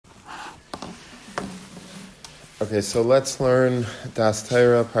Okay, so let's learn Das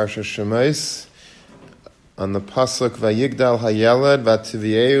Torah Parsha Shemais on the pasuk Vayigdal Hayeled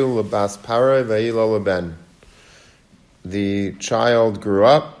Vativieu Lebas Paroi Vayilo Leben. The child grew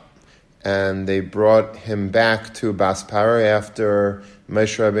up, and they brought him back to Bas Paroi after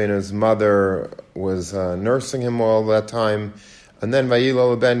Moshe Rabbeinu's mother was nursing him all that time, and then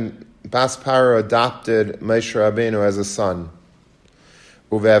Vayilo Leben, Bas Paroi adopted Moshe Rabbeinu as a son.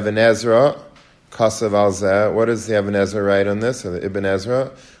 Uve Ibn Ezra Kasav al Zeh. What does the Ibn Ezra write on this? Or the Ibn Ezra?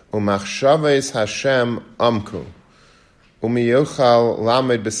 Umachshaves Hashem amku. Umiyochal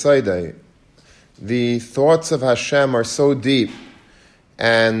lamed besaydei. The thoughts of Hashem are so deep,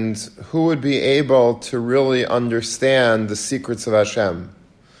 and who would be able to really understand the secrets of Hashem?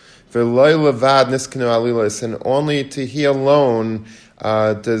 V'loy levad niskenu alilos, and only to He alone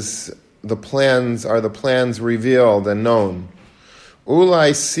are the plans revealed and known. Ulai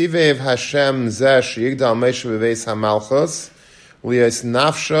sivev Hashem zesh yigdal Moshe v'veis hamalchus liyos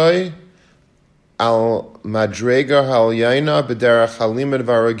nafshoy al madrega halyayna b'derech halimud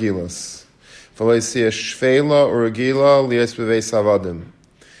v'aragilos v'loysia shveila uragila liyos v'veis havadim.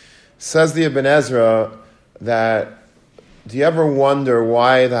 Says the Ibn Ezra that, do you ever wonder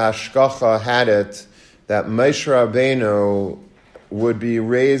why the Hashgacha had it that Moshe Rabbeinu would be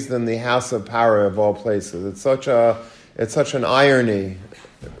raised in the house of power of all places? It's such an irony,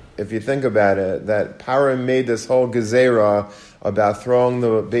 if you think about it, that Paro made this whole gezerah about throwing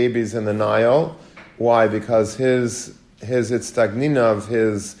the babies in the Nile. Why? Because his itztagnina of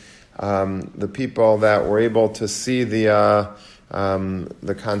the people that were able to see the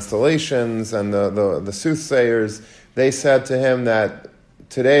constellations and the soothsayers, they said to him that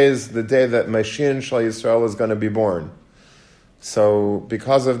today is the day that Mashiach Shal Yisrael is going to be born. So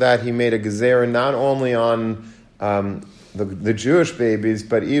because of that, he made a gezerah not only on the Jewish babies,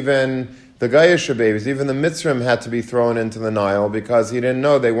 but even the Gaisha babies, even the Mitzrim had to be thrown into the Nile because he didn't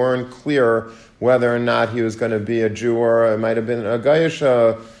know, they weren't clear whether or not he was going to be a Jew or it might have been a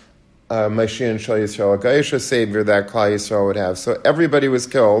Gaisha Mashiach Shal Yisrael, a Gaisha savior that Klal Yisrael would have. So everybody was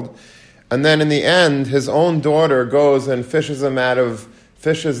killed. And then in the end, his own daughter goes and fishes this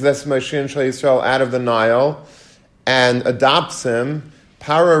Mashiach Shal Yisrael out of the Nile and adopts him.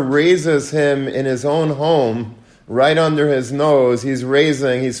 Paro raises him in his own home, right under his nose. He's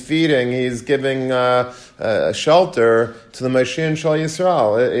raising, he's feeding, he's giving shelter to the Mashiach Shal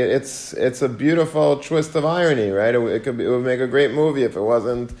Yisrael. It's a beautiful twist of irony, right? It would make a great movie if it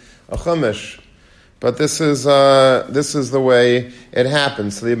wasn't a chumash. But this is the way it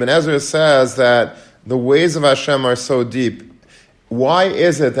happens. So the Ibn Ezra says that the ways of Hashem are so deep. Why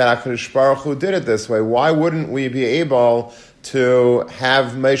is it that HaKadosh Baruch Hu did it this way? Why wouldn't we be able to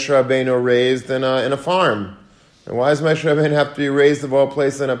have Moshe Rabbeinu raised in a farm? And why does Moshe Rabbeinu have to be raised of all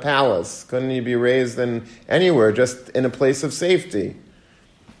places in a palace? Couldn't he be raised in anywhere, just in a place of safety?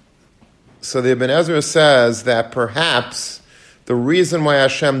 So the Ibn Ezra says that perhaps the reason why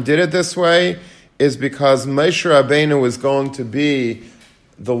Hashem did it this way is because Moshe Rabbeinu was going to be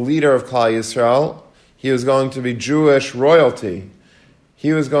the leader of Klal Yisrael. He was going to be Jewish royalty.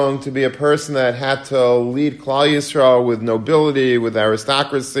 He was going to be a person that had to lead Klal Yisrael with nobility, with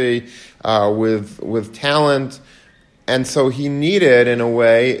aristocracy, with talent. And so he needed, in a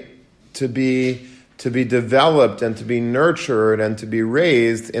way, to be developed and to be nurtured and to be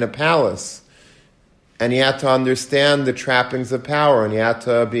raised in a palace. And he had to understand the trappings of power, and he had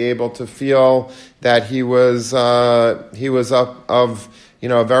to be able to feel that he was of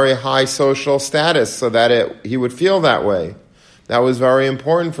a very high social status, so that he would feel that way. That was very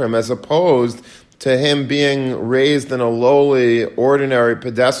important for him, as opposed to him being raised in a lowly, ordinary,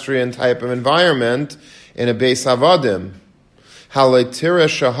 pedestrian type of environment in a Beis Avadim. Haletira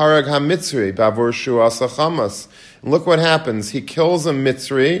shaharag ha-Mitzri bavur shu'asa chamas. And look what happens. He kills a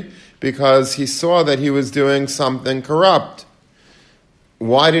Mitzri because he saw that he was doing something corrupt.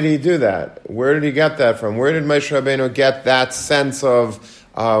 Why did he do that? Where did he get that from? Where did Moshe Rabbeinu get that sense of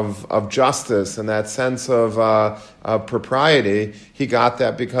justice and that sense of propriety? He got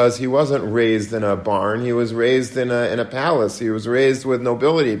that because he wasn't raised in a barn. He was raised in a palace. He was raised with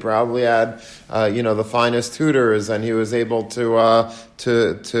nobility. He probably had the finest tutors, and he was able to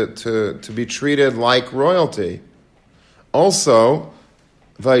be treated like royalty. Also,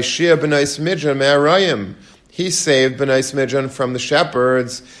 Vaishia b'nais midjan me'arayim. He saved b'nais midjan from the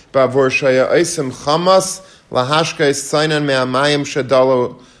shepherds. Bavur shaya oisim chamas lahashkais tzainan me'amayim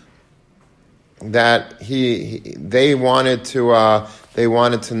shadalu. That they wanted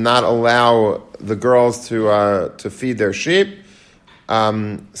to not allow the girls to feed their sheep.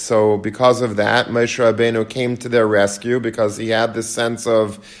 So because of that, Moshe Rabbeinu came to their rescue because he had this sense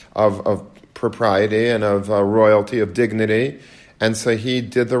of propriety and of royalty, of dignity. And so he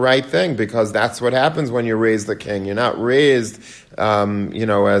did the right thing, because that's what happens when you're raised a king. You're not raised,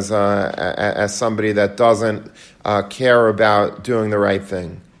 as somebody that doesn't care about doing the right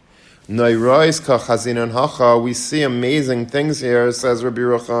thing. We see amazing things here, says Rabbi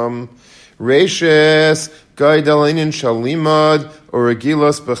Yerucham. Reishis gaidalinin shalimad or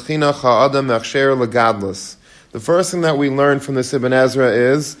regilos bechina ha'adam achsher legadlus. The first thing that we learn from this Ibn Ezra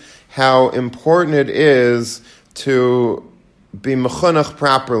is how important it is to be mechunach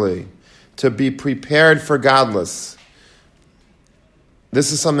properly, to be prepared for godless.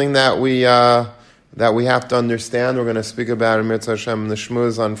 This is something that we have to understand. We're going to speak about in Mitzvah Hashem and the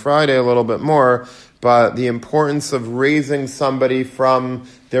Shmuz on Friday a little bit more, but the importance of raising somebody from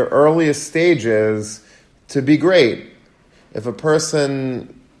their earliest stages to be great. If a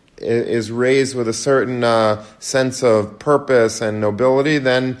person is raised with a certain sense of purpose and nobility,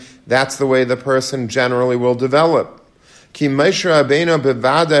 then that's the way the person generally will develop. Ki Moshe Rabbeinu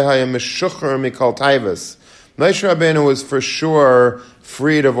bevadei haya meshucher mikol taivos. Moshe Rabbeinu was for sure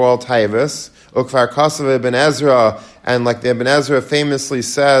freed of all taivos. Ukvar kasav Ibn Ezra, and like the Ibn Ezra famously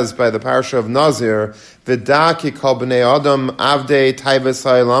says by the parasha of Nazir, V'da ki kol bnei adam avdei taivos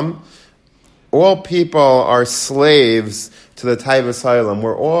ha'olam. All people are slaves to the taivos ha'olam.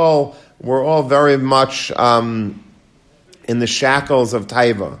 We're all very much in the shackles of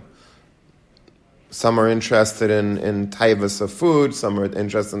taiva. Some are interested in taivas of food, some are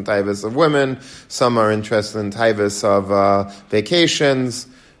interested in taivas of women, some are interested in taivas of vacations,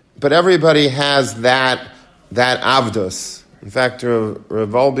 but everybody has that avdus. In fact, Rav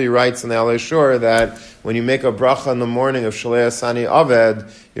Wolbe writes in the Alei Shur that when you make a bracha in the morning of Shalei Asani Aved,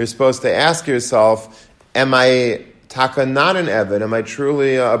 you're supposed to ask yourself, am I taka not an Eved? Am I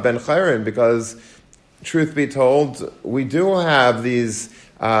truly a Ben Chayrin? Because, truth be told, we do have these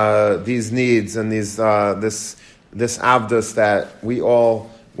needs and this avdus that we all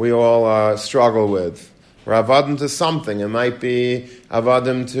struggle with. We're avadim to something. It might be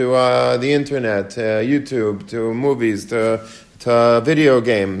avadim to the internet, to YouTube, to movies, to video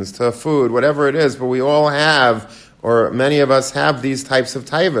games, to food, whatever it is. But we all have, or many of us have, these types of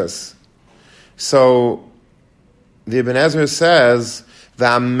taivas. So the Ibn Ezra says,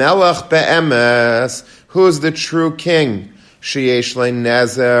 "V'amelech be'emes," who's the true king? Sheyesh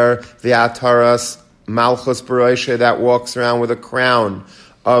le'nezer v'ataras malchus b'roishe, that walks around with a crown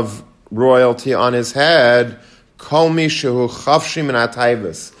of royalty on his head. Kol mi shehu chavshi min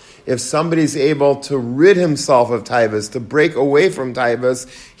ha'taivos. If somebody's able to rid himself of taivos, to break away from taivos,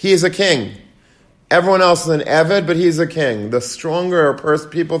 he's a king. Everyone else is an eved, but he's a king. The stronger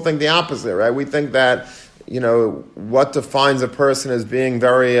people think the opposite, right? We think that, what defines a person as being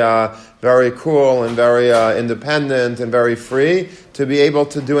very, very cool and very independent and very free, to be able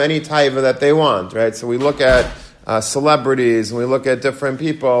to do any taiva that they want, right? So we look at celebrities and we look at different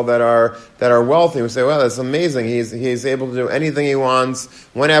people that are wealthy. We say, well, that's amazing. He's able to do anything he wants,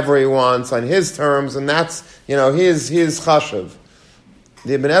 whenever he wants, on his terms, and that's his chashuv.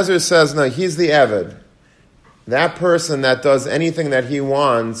 The Ibn Ezra says, no, he's the eved. That person that does anything that he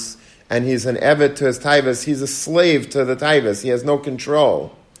wants, and he's an eved to his taivas, he's a slave to the taivas. He has no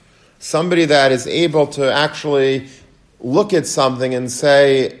control. Somebody that is able to actually look at something and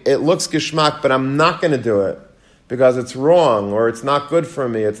say, it looks geschmack, but I'm not going to do it because it's wrong, or it's not good for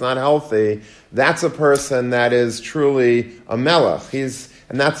me, it's not healthy. That's a person that is truly a melech. He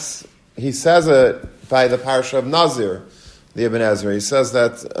says it by the parasha of Nazir, the Ibn Ezra. He says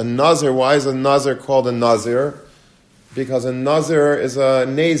that a Nazir, why is a Nazir called a Nazir? Because a Nazir is a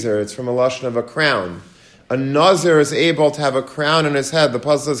Nazir. It's from a lashon of a crown. A Nazir is able to have a crown on his head. The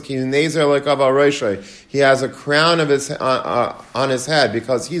Pasuk says, "Ki Nazir lekav al roshei." He has a crown of on his head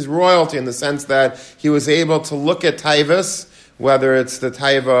because he's royalty in the sense that he was able to look at taivas, whether it's the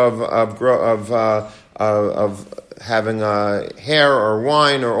taiva of having hair or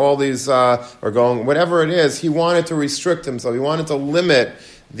wine or all these or going whatever it is. He wanted to restrict himself. He wanted to limit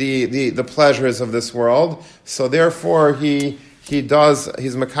the pleasures of this world. So therefore he's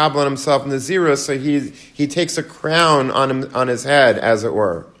makabel on himself in the zira, so he takes a crown on his head, as it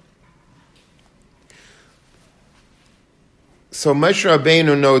were. So Moshe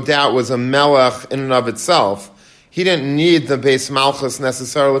Rabbeinu, no doubt, was a melech in and of itself. He didn't need the Beis Malchus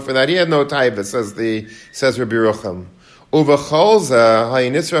necessarily for that. He had no taivas, says Rabbi Yerucham.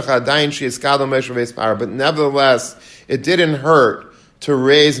 But nevertheless, it didn't hurt to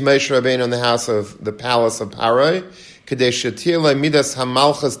raise Moshe Rabbeinu in the house of the palace of Paroi.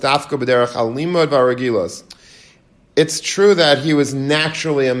 It's true that he was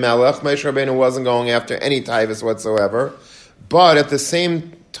naturally a melech. Moshe Rabbeinu wasn't going after any taivas whatsoever. But at the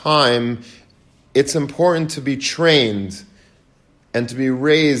same time, it's important to be trained and to be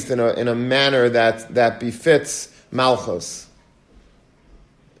raised in a manner that befits Malchus.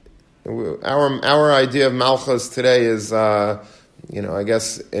 Our idea of Malchus today is, I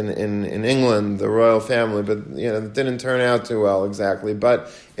guess in England, the royal family, but it didn't turn out too well exactly.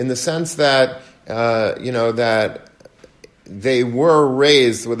 But in the sense that that they were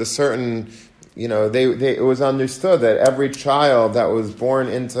raised with a certain, it was understood that every child that was born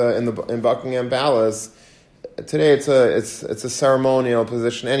in Buckingham Palace today it's a ceremonial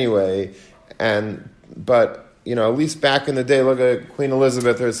position anyway, but at least back in the day, look at Queen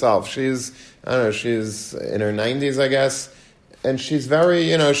Elizabeth herself. She's in her 90s, I guess, and she's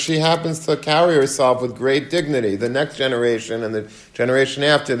very, she happens to carry herself with great dignity. The next generation and the generation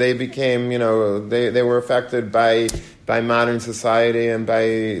after, they became, they were affected by modern society and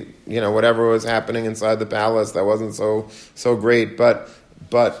by, whatever was happening inside the palace that wasn't so great. But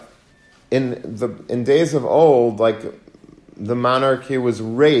in days of old, like, the monarchy was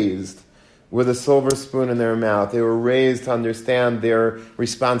raised with a silver spoon in their mouth. They were raised to understand their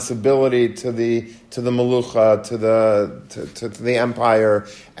responsibility to the Melucha, to the empire,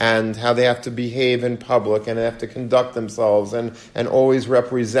 and how they have to behave in public, and they have to conduct themselves, and always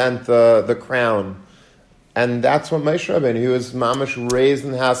represent the crown. And that's what Moshe Rabbeinu, he was mamash raised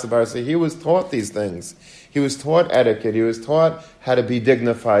in the house of Arsa. He was taught these things. He was taught etiquette. He was taught how to be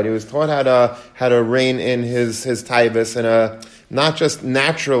dignified. He was taught how to rein in his taivas and not just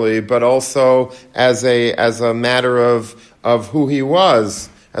naturally, but also as a matter of who he was,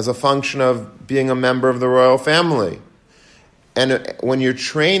 as a function of being a member of the royal family. And when you're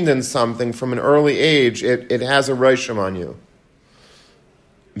trained in something from an early age, it has a reishim on you.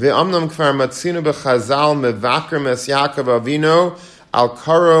 Ve'amnam kvar matzinu b'chazal mevakrim es Yaakov Avinu al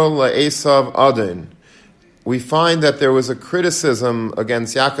karo le'esav adin. We find that there was a criticism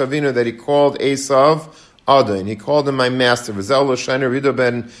against Yaakov Avinu that he called Esav Adin. He called him my master. V'zel l'sheiner Rido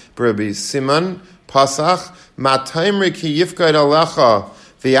ben B'Rabbi Siman Pasach Matayimri ki yifkaid alecha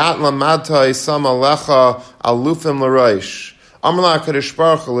v'yat lamadta Isam alecha alufim l'roish Amar HaKadosh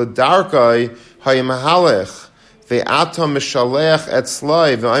Baruch Hu l'darkai hayimahalech v'atam mishalech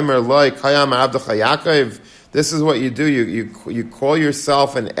etzlai v'aymer loi kayam abdecha Yaakov. This is what you do. You call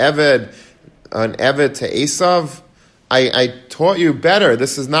yourself an Eved to Esav. I taught you better.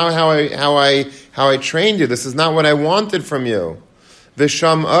 This is not how I trained you. This is not what I wanted from you. When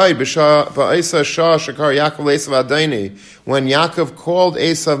Yaakov called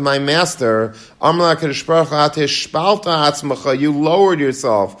Esav my master, you lowered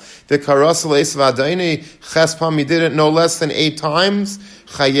yourself. The karasel Esav Adaini chespam, he did it no less than 8 times.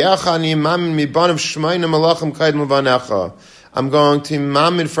 I'm going to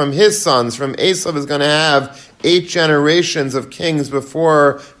Mamid from his sons. From Esav is going to have 8 generations of kings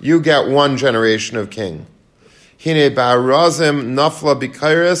before you get 1 generation of king. Hine ba'arazim nafla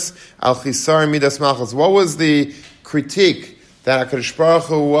b'kairis al chisar midas malchus. What was the critique that HaKadosh Baruch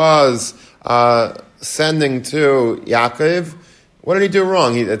Hu was sending to Yaakov? What did he do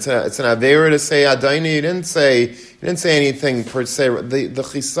wrong? It's an aveira to say Adaini. He didn't say anything per se. The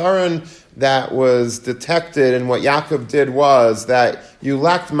chisaron that was detected in what Yaakov did was that you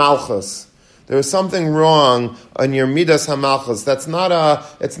lacked malchus. There was something wrong on your midas hamalchus. It's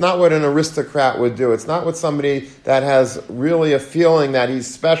not what an aristocrat would do. It's not what somebody that has really a feeling that he's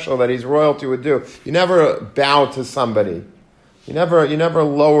special, that he's royalty would do. You never bow to somebody. You never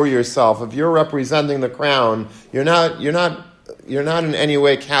lower yourself. If you're representing the crown, you're not in any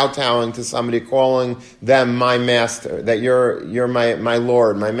way kowtowing to somebody, calling them my master, that you're my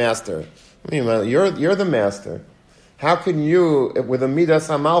lord, my master. I mean, you're the master. How can you, with a midas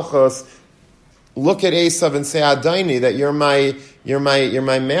hamalchus, look at Esav and say Adaini, that you're my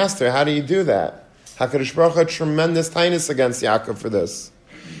master? How do you do that? HaKadosh Baruch Hu had tremendous tightness against Yaakov for this.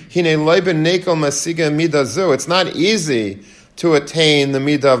 Hine leiben nekel masiga midah zu. It's not easy to attain the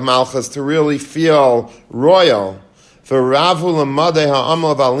midah of malchus, to really feel royal. And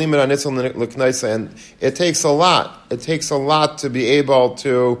it takes a lot. It takes a lot to be able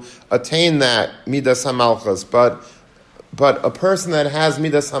to attain that midas hamalchus. But a person that has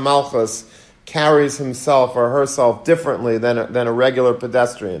midas hamalchus carries himself or herself differently than a regular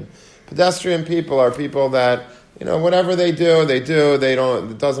pedestrian. Pedestrian people are people that, whatever they do. They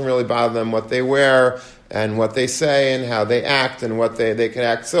don't. It doesn't really bother them what they wear and what they say and how they act, and what they could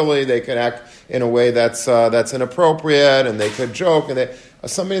act silly. They could act in a way that's inappropriate, and they could joke. And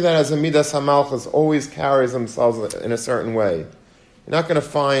somebody that has a midas hamalchus always carries themselves in a certain way. You're not going to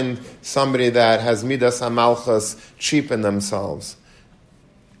find somebody that has midas hamalchus cheapen themselves.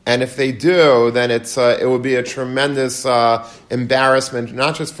 And if they do, then it would be a tremendous embarrassment,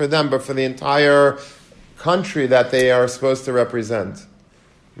 not just for them, but for the entire country that they are supposed to represent.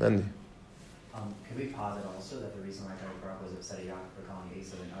 Mandy. Can we posit also that the reason why Barak was upset at Yaakov for calling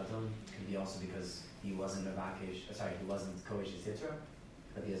Esav and Adam could be also because he wasn't Kovish Sitra,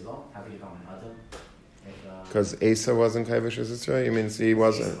 but he as well? How could you call him an Adam? Because Esav wasn't Kovish Sitra? You mean he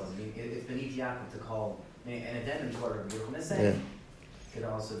wasn't? It's beneath Yaakov to call, an addendum to what Rabbi Yochanan is saying. Yeah. Could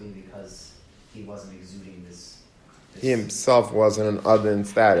also be because he wasn't exuding this. He himself wasn't an Adon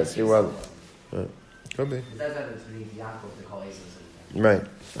status. He wasn't. Right. Could be. But that's why it's beneath Yaakov to call Esav. Right.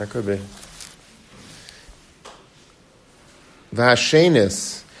 That could be.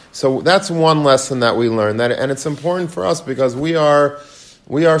 Vashenis. So that's one lesson that we learn, that, and it's important for us because we are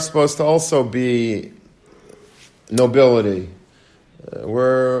supposed to also be nobility.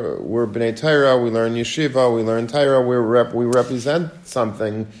 We're B'nai Torah. We learn yeshiva. We learn Torah. We represent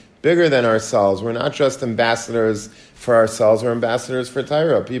something bigger than ourselves. We're not just ambassadors for ourselves. We're ambassadors for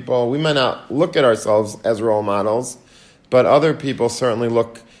Torah. People, we might not look at ourselves as role models, but other people certainly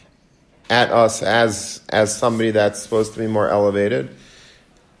look at us as somebody that's supposed to be more elevated.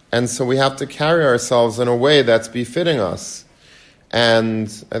 And so we have to carry ourselves in a way that's befitting us. And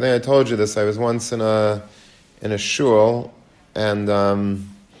I think I told you this. I was once in a shul, and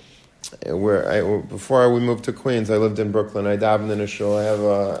before we moved to Queens, I lived in Brooklyn. I davened in a shul. I have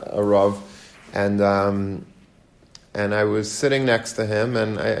a rav, and I was sitting next to him,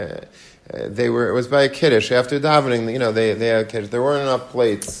 and it was by a kiddush after davening. They had kiddush. There weren't enough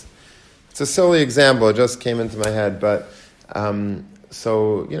plates. It's a silly example. It just came into my head, but.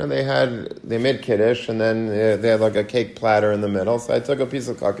 So, they made kiddush, and then they had like a cake platter in the middle. So I took a piece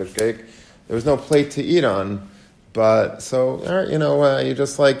of caucus cake. There was no plate to eat on, but so, you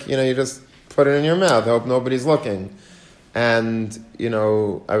just put it in your mouth. I hope nobody's looking. And,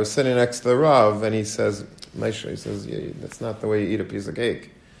 I was sitting next to the Rav, and he says, Maisha, that's not the way you eat a piece of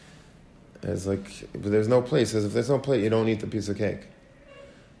cake. I was like, but there's no plate. He says, if there's no plate, you don't eat the piece of cake.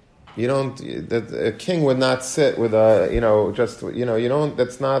 A king would not sit with that's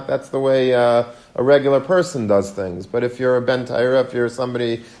the way a regular person does things. But if you're a Ben Torah, if you're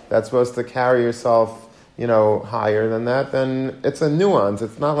somebody that's supposed to carry yourself, higher than that, then it's a nuance.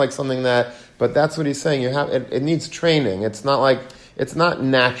 It's not like something but that's what he's saying. It needs training. It's not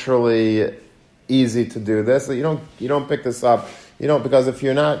naturally easy to do this. You don't pick this up. Because if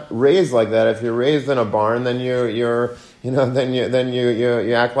you're not raised like that, if you're raised in a barn, then you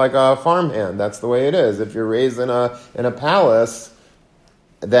act like a farmhand. That's the way it is. If you're raised in a palace,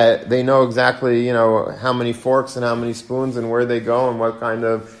 that they know exactly, how many forks and how many spoons and where they go and what kind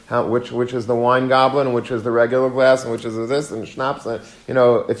of which is the wine goblet and which is the regular glass and which is this and schnapps. And,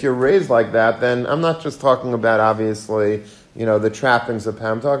 if you're raised like that, then I'm not just talking about obviously, the trappings of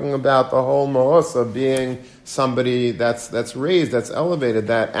power. I'm talking about the whole mohos of being somebody that's raised, that's elevated,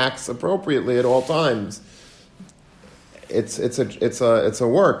 that acts appropriately at all times. It's a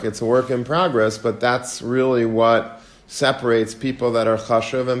work in progress, but that's really what separates people that are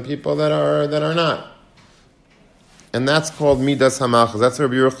chashuv and people that are not. And that's called midas hamalchus. That's what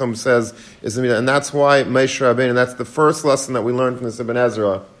Rabbi Yerucham says is the midah, and that's why Moshe Rabbeinu. That's the first lesson that we learned from the Ibn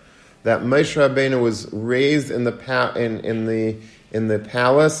Ezra. That Moshe Rabbeinu was raised in the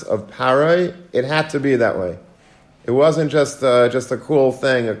palace of Parai. It had to be that way. It wasn't just a cool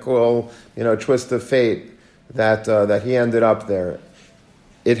thing, a cool twist of fate that he ended up there.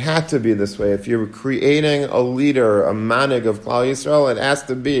 It had to be this way. If you're creating a leader, a manig of Klal Yisrael, it has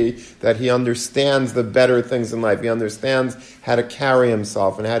to be that he understands the better things in life. He understands how to carry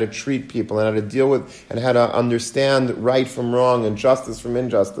himself and how to treat people and how to deal with and how to understand right from wrong and justice from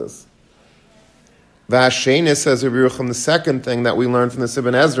injustice. Vashenis, says Rabbi Yerucham, the second thing that we learned from the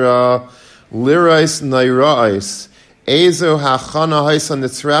Ibn Ezra, lirais nairais, ezo hachana haisan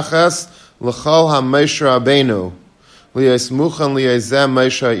nitzreches l'chol ha-Moshe Rabbeinu, liais muchan liais zeh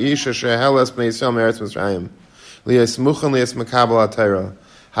Moshe ish asher heles b'nei Yisrael me'eretz Mitzrayim, liais muchan liais makabel ha-Torah,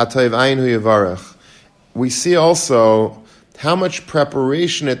 ha'toiv ayin hu yivarech. We see also how much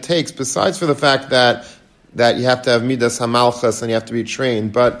preparation it takes, besides for the fact that you have to have midas hamalchus and you have to be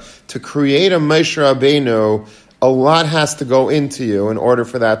trained. But to create a Moshe Rabbeinu, a lot has to go into you in order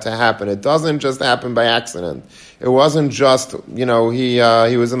for that to happen. It doesn't just happen by accident. It wasn't just, he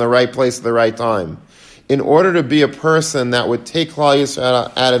was in the right place at the right time. In order to be a person that would take Klal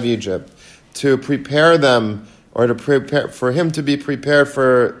Yisrael out of Egypt, to prepare them, or to prepare for him to be prepared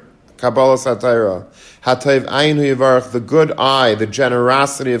for Kabbalah Satira, Hatayv Ayin Hu Yivarach, the good eye, the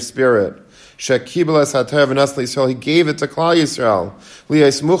generosity of spirit, he gave it to Klal Yisrael.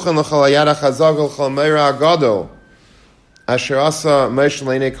 Asher asa Moshe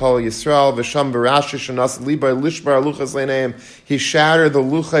Leinei Kol Yisrael v'sham b'Rashi shenas libay lishbar luchas leineim. He shattered the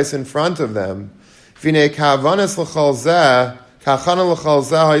luchas in front of them. V'nei kavanas l'chol zeh kachana l'chol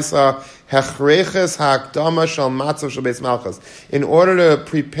zeh ha'isa hechreiches ha'akdama shel matzav shel beis malchus. In order to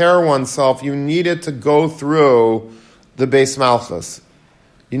prepare oneself, you needed to go through the beis malchus.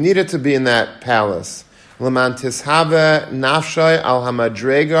 You needed to be in that palace. L'man tishave nafshay al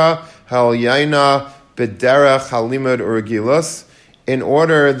hamadrega hal yaina b'derech halimud urgilus, in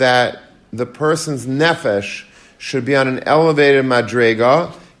order that the person's nefesh should be on an elevated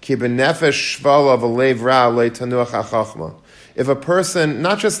madrega, ki b'nefesh shvala v'leiv ra le'tanuach ha'chachma. If a person,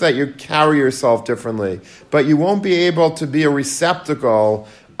 not just that you carry yourself differently, but you won't be able to be a receptacle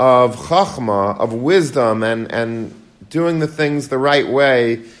of chachma, of wisdom, and doing the things the right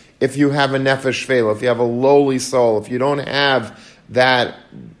way, if you have a nefesh shvela, if you have a lowly soul, if you don't have the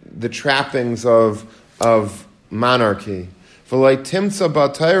trappings of monarchy. V'loi timtza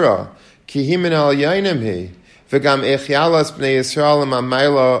b'Torah ki hi min al yainim hi v'gam echyalas b'nei Yisrael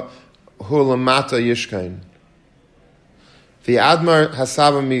l'mamayla hu l'mata yishkain. The Admar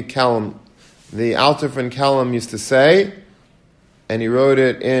Hasava mi Kelm, the Alter from Kelm used to say, and he wrote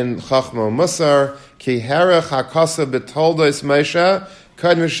it in Chachma Musar, ki herech hakasa b'toldos Moshe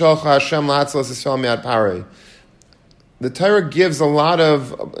kad mishalcha Hashem la'atzlas Yisrael mi'ad parei. The Torah gives a lot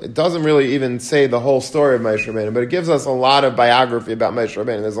of, it doesn't really even say the whole story of Moshe Rabbeinu, but it gives us a lot of biography about Moshe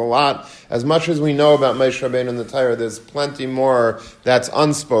Rabbeinu. There's a lot, as much as we know about Moshe Rabbeinu in the Torah, there's plenty more that's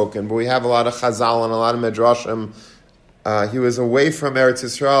unspoken, but we have a lot of Chazal and a lot of Midrashim. He was away from Eretz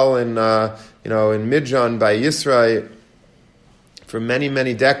Yisrael in Midjan by Yisrael for many,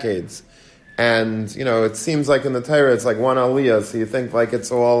 many decades. And, it seems like in the Torah it's like one aliyah, so you think like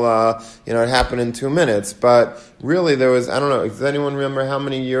it's all, it happened in 2 minutes. But really there was, I don't know, does anyone remember how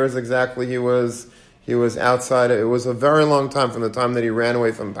many years exactly he was outside? It was a very long time, from the time that he ran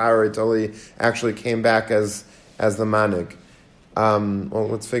away from power until he actually came back as the manig. Well,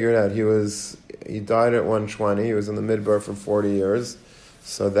 let's figure it out. He died at 120. He was in the Midbar for 40 years.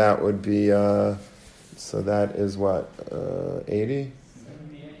 So that would be, that is what, 80?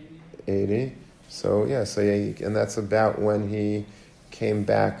 80. So and that's about when he came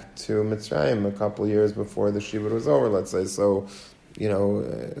back to Mitzrayim, a couple of years before the Shibud was over, let's say. So,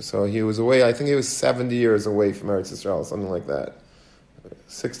 so he was away, I think he was 70 years away from Eretz Yisrael, something like that.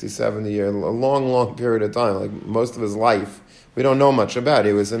 60, 70 years, a long, long period of time, like most of his life. We don't know much about it.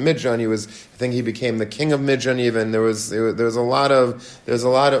 He was in Midjan. I think he became the king of Midjan even. There was a lot of, what? I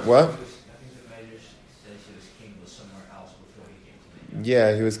think the Medrash says he was king somewhere else before he came to Midjan.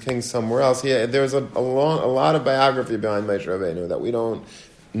 Yeah, he was king somewhere else. Yeah, there's a lot of biography behind Moshe Rabbeinu that we don't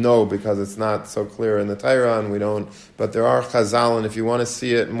know because it's not so clear in the Torah, and but there are Chazal, and if you want to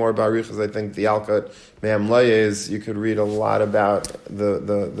see it more barichas, I think the Alkut Me'am Layes, you could read a lot about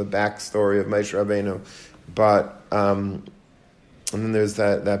the backstory of Moshe Rabbeinu. But, and then there's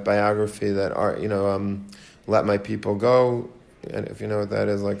that biography that Let My People Go, and if you know what that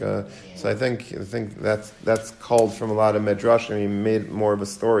is, so I think that's culled from a lot of Midrashim. He made more of a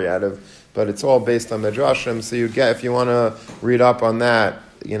story out of, but it's all based on Midrashim. So if you want to read up on that,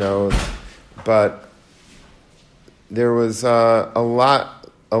 but there was a lot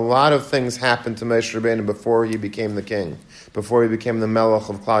of things happened to Moshe Rabbeinu before he became the king, before he became the Melech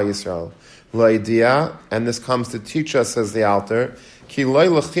of Klal Yisrael. L'idea, and this comes to teach us, says the Alter, he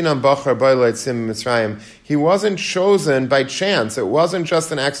wasn't chosen by chance. It wasn't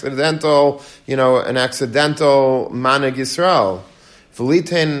just an accidental manig Yisrael.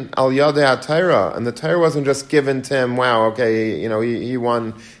 V'litein al yadei ha'Torah, and the Torah wasn't just given to him. Wow, okay, he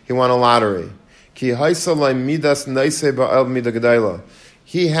won a lottery. Ki haisa lo midas neisei ba'el midah gedayla.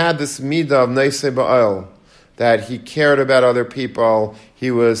 He had this midah of neisei ba'el, that he cared about other people.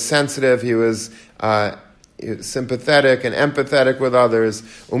 He was sensitive. He was sympathetic and empathetic with others.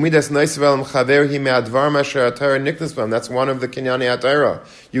 That's one of the Kinyani HaTorah.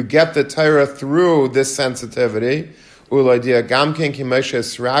 You get the Torah through this sensitivity. This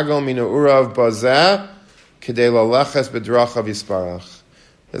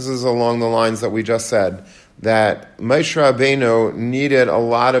is along the lines that we just said, that Moshe Rabbeinu needed a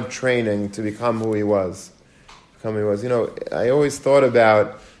lot of training to become who he was. I always thought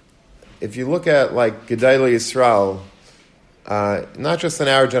about, if you look at Gedolei Yisrael, not just in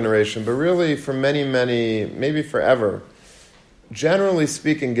our generation, but really for many, many, maybe forever, generally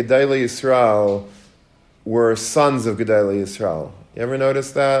speaking, Gedolei Yisrael were sons of Gedolei Yisrael. You ever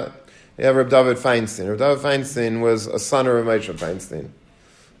notice that? You have Reb David Feinstein. Reb David Feinstein was a son of Reb Moshe Feinstein.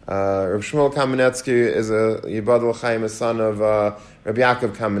 Reb Shmuel Kamenetsky is a Yibad L'Chaim, a son of Reb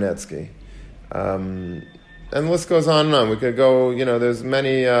Yaakov Kamenetsky. the list goes on and on. We could go, there's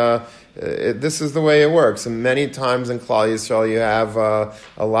many, this is the way it works. And many times in Klal Yisrael, you have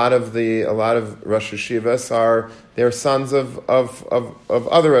a lot of Rosh Hashivas they're sons of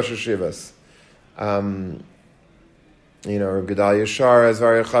other Rosh Hashivas. Reb Gedalia Shar has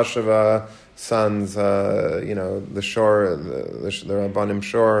very chashuva sons. The Shor, the Rabbanim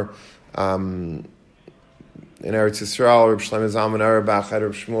Shor. In Eretz Yisrael, Reb Shlomo Zalman Auerbach,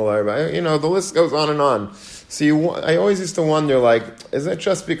 Reb Shmuel Auerbach. The list goes on and on. So I always used to wonder, is it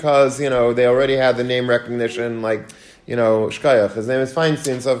just because they already had the name recognition, Shkayach? His name is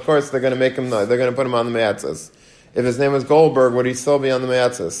Feinstein, so of course they're going to make him. They're going to put him on the Me'atzis. If his name was Goldberg, would he still be on the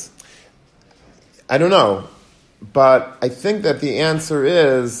Me'atzis? I don't know, but I think that the answer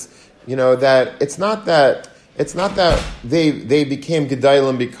is, that it's not that they became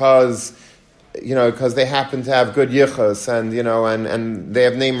Gedalim because they happen to have good yichus and they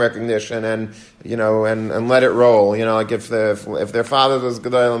have name recognition and let it roll. If their father was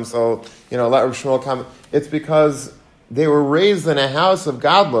Gedalim, so let Reb Shmuel come. It's because they were raised in a house of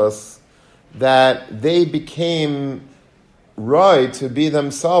godless that they became roy to be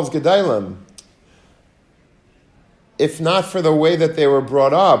themselves Gedalim. If not for the way that they were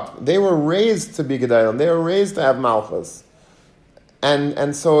brought up, they were raised to be Gedalim. They were raised to have Malchus.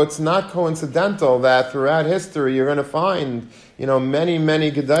 And so it's not coincidental that throughout history you're going to find, many,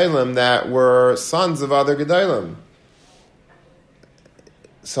 many Gedalim that were sons of other Gedalim.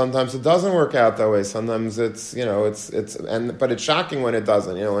 Sometimes it doesn't work out that way. Sometimes but it's shocking when it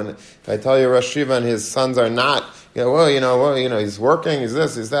doesn't. When if I tell you Rosh Yeshiva and his sons are not, he's working, he's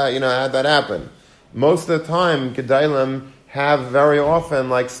this, he's that, how'd that happen? Most of the time, Gedalim have very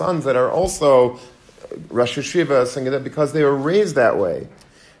often sons that are also Rosh Yeshiva, because they were raised that way.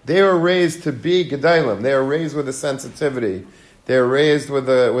 They were raised to be Gedalim. They were raised with a sensitivity. They were raised with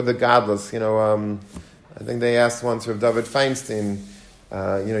the godless. I think they asked once Rav David Feinstein,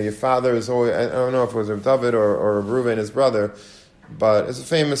 your father is always, I don't know if it was Rav David or Rav Reuven, his brother, but it's a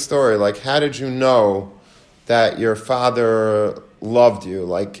famous story. How did you know that your father loved you?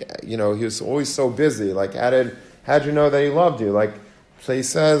 He was always so busy. How'd you know that he loved you? So he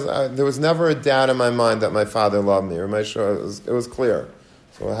says, there was never a doubt in my mind that my father loved me, or it was clear.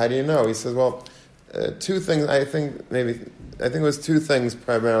 So how do you know? He says, well, two things, I think it was two things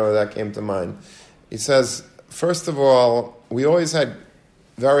primarily that came to mind. He says, first of all, we always had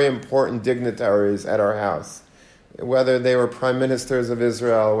very important dignitaries at our house. Whether they were prime ministers of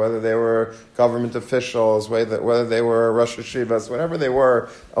Israel, whether they were government officials, whether they were Rosh Hashivas, whatever they were,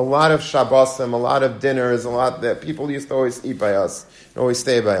 a lot of Shabbosim, a lot of dinners, a lot that people used to always eat by us, and always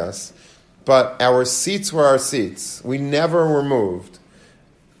stay by us. But our seats were our seats. We never were moved.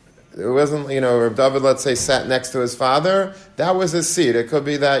 It wasn't, Rav David, let's say, sat next to his father. That was his seat. It could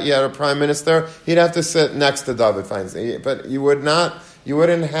be that you had a prime minister. He'd have to sit next to David Feinstein. But you wouldn't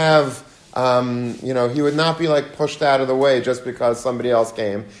have... he would not be pushed out of the way just because somebody else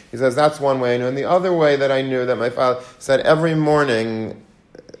came. He says that's one way I knew. And the other way that I knew that my father said every morning,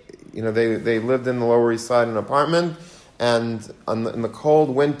 they lived in the Lower East Side in an apartment, and in the cold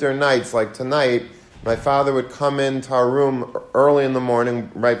winter nights like tonight, my father would come into our room early in the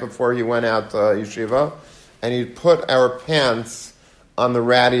morning, right before he went out to yeshiva, and he'd put our pants on the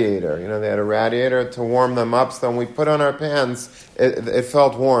radiator. They had a radiator to warm them up, so when we put on our pants, it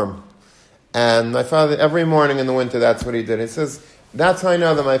felt warm. And my father, every morning in the winter, that's what he did. He says, that's how I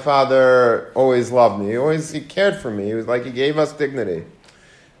know that my father always loved me. He cared for me. He was he gave us dignity.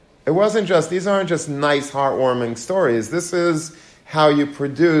 These aren't just nice, heartwarming stories. This is how you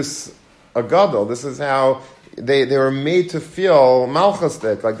produce a gadol. This is how they were made to feel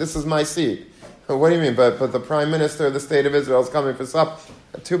malchustic, this is my seat. What do you mean? But the prime minister of the state of Israel is coming for supper.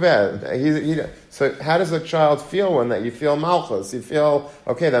 Too bad. So how does a child feel when that you feel malchus? You feel,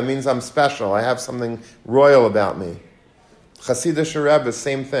 okay, that means I'm special. I have something royal about me. Chassidish Rebbe,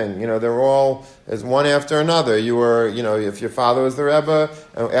 same thing. They're all as one after another. You were, if your father was the Rebbe,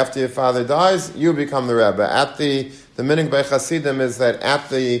 after your father dies, you become the Rebbe. At the minhag by Chassidim is that at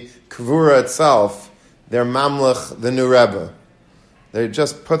the Kvura itself, they're mamlech, the new Rebbe. They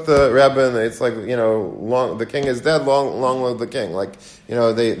just put the Rebbe in. It's the king is dead. Long live the king.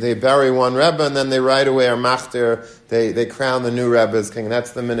 They bury one Rebbe and then they right away are machter. They crown the new Rebbe as king.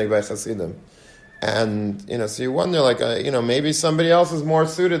 That's the minhag by Chassidim. And so you wonder, maybe somebody else is more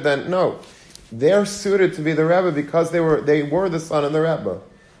suited than no. They're suited to be the Rebbe because they were the son of the Rebbe.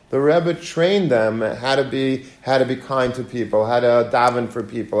 The Rebbe trained them how to be kind to people, how to daven for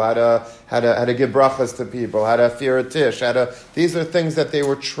people, how to give brachas to people, how to fear a tish, these are things that they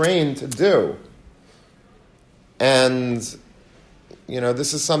were trained to do. And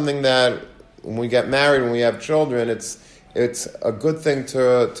this is something that when we get married, when we have children, it's a good thing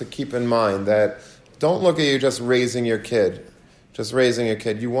to keep in mind that don't look at you just raising your kid. Just raising a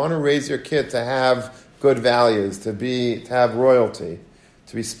kid. You want to raise your kid to have good values, to have royalty,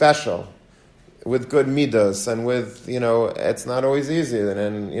 to be special, with good midas, and with, it's not always easy.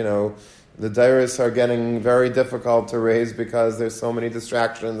 And the dairies are getting very difficult to raise because there's so many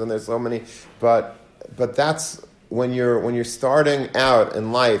distractions and there's so many, but that's when you're starting out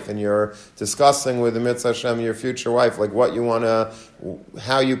in life and you're discussing with the Mitzvah Hashem, your future wife, like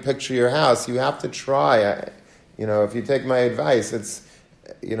how you picture your house, you have to try. If you take my advice, it's,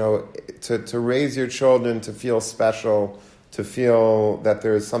 to raise your children to feel special, to feel that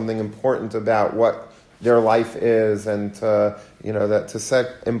there is something important about what their life is, and to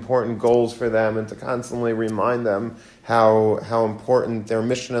set important goals for them, and to constantly remind them how important their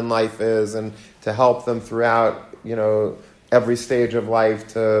mission in life is, and to help them throughout, every stage of life,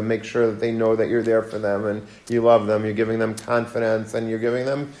 to make sure that they know that you're there for them and you love them, you're giving them confidence, and you're giving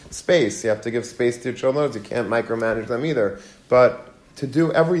them space. You have to give space to your children. You can't micromanage them either. But to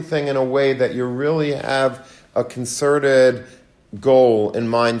do everything in a way that you really have a concerted goal in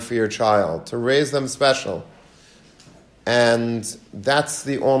mind for your child, to raise them special. And that's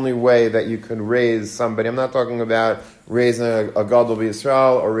the only way that you can raise somebody. I'm not talking about raising a Gadol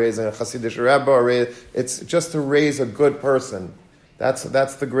B'Yisrael or raising a Hasidic Rebbe. It's just to raise a good person. That's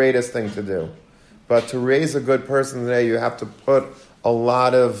the greatest thing to do. But to raise a good person today, you have to put a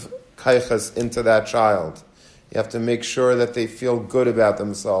lot of kaiches into that child. You have to make sure that they feel good about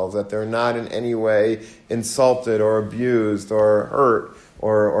themselves, that they're not in any way insulted or abused or hurt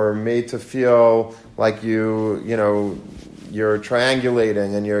or made to feel like you're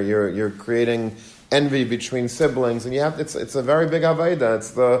triangulating and you're creating envy between siblings. And it's a very big avodah. It's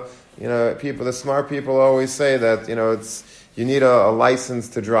the smart people always say that you need a license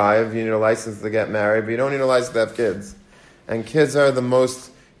to drive, you need a license to get married, but you don't need a license to have kids. And kids are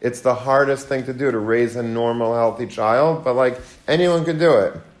it's the hardest thing to do, to raise a normal, healthy child, but anyone can do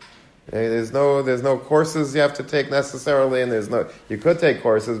it. There's no courses you have to take necessarily, and you could take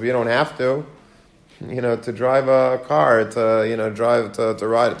courses, but you don't have to. To drive a car, to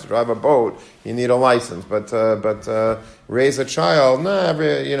drive a boat, you need a license. But raise a child,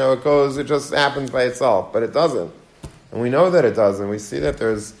 it just happens by itself. But it doesn't, and we know that it doesn't. We see that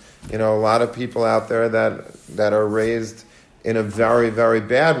there's a lot of people out there that are raised in a very, very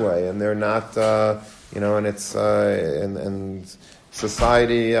bad way, and they're not, and it's and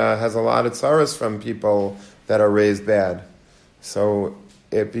society has a lot of tzaras from people that are raised bad. So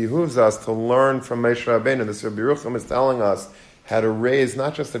it behooves us to learn from Moshe Rabbeinu. The Rabbi Yerucham is telling us how to raise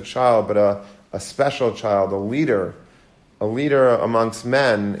not just a child, but a special child, a leader amongst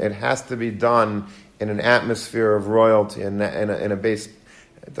men. It has to be done in an atmosphere of royalty, in a base.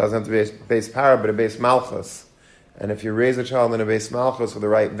 It doesn't have to be a base para, but a base malchus. And if you raise a child in a base malchus with the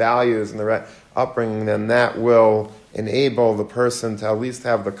right values and the right upbringing, then that will enable the person to at least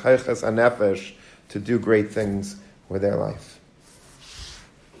have the kaiches hanefesh to do great things with their life.